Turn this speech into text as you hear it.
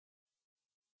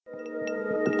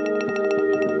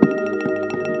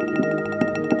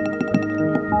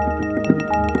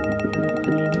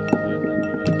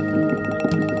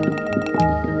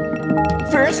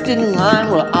First in line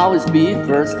will always be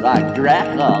first, like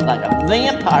Dracula, like a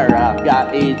vampire. I've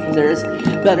got a thirst,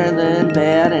 better than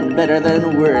bad and better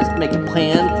than worse. Make a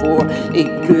plan for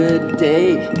a good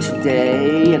day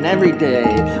today and every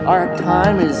day. Our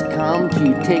time has come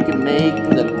to take and make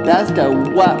the best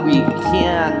of what we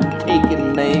can take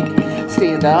and make.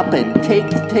 Stand up and take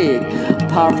the take,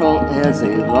 powerful as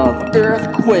a love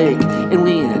earthquake, and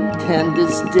we intend to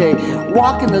stay.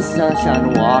 Walk in the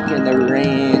sunshine, walk in the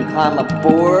rain, climb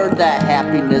aboard that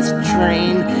happiness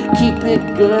train. Keep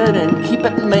it good and keep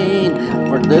it main,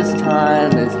 for this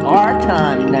time is our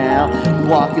time now.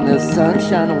 Walk in the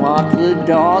sunshine, walk the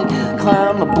dog,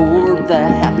 climb aboard the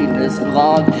happiness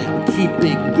log. Keep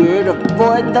it good,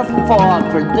 avoid the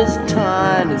fog, for this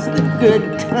time is the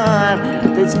good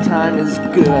time. This time is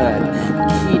good.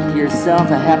 Keep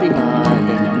yourself a happy mind,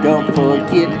 and don't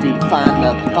forget to find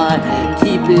the fine.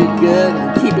 Keep it good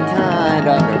and keep it kind.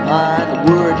 Underline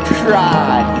the word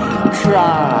try.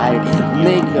 Try.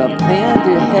 Make a plan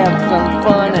to have some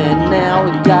fun, and now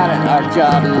we got it. Our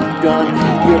job is done.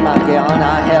 You're my gal and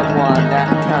I have won that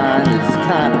time. It's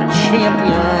time for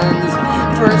champions.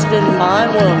 First in line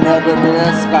will never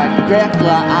miss. Like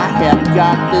Dracula, I have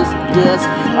got this bliss.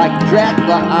 Like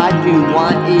Dracula, I do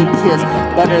want a kiss.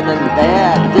 Better than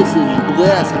bad, this is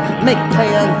bliss. Make a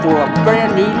plan for a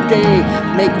brand new day.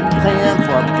 Make a plan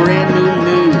for a brand new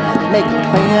mood. Make a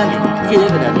plan, give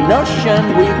it a notion.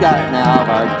 We got it now,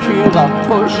 our cube, our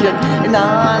potion. And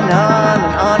on and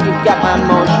on, you got my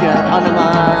motion.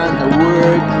 Underline the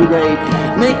word great.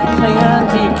 Make a plan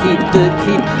to keep the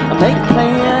keep. Make a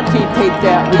plan to take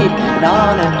that leap. And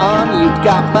on, you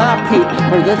got my peep.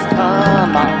 For this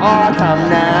time, our time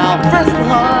now. First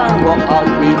line will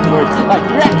always be first. Like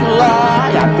Dracula,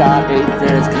 I got a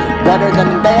thirst. Better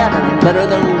than bad and better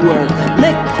than worse.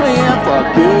 Make a plan for a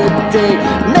good day.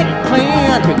 Make a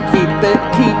plan to keep it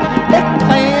keep. Make a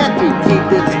plan to keep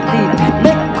it steep.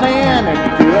 Make a plan to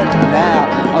do it now.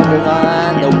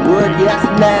 Underline the word yes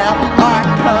now. Our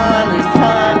time is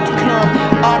time to come.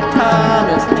 Our time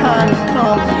is time to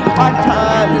come. Our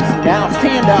time is now.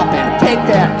 Stand up and take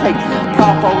that take.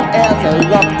 Powerful as a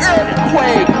love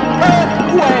earthquake.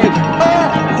 Earthquake.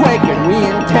 Earthquake. And we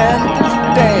intend to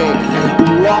stay.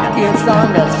 Walk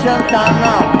inside the sunshine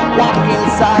now. Walk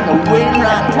inside the wind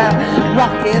right time.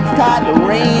 Walk inside the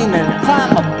rain and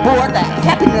climb aboard the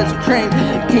happiness train.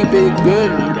 Keep it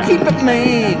good and keep it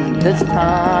mean. This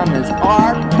time is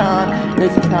our time.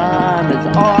 This time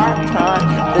is our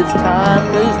time. This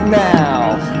time is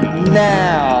now.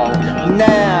 Now.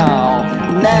 Now.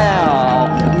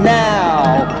 Now.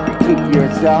 Now. Keep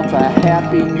yourself a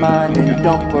happy mind, and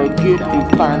don't forget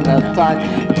to find the fun.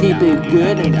 Keep it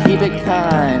good and keep it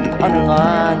kind.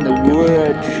 Underline the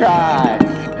word try.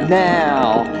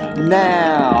 Now,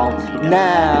 now,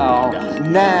 now,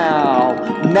 now,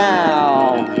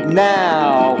 now,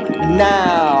 now,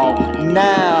 now,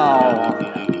 now.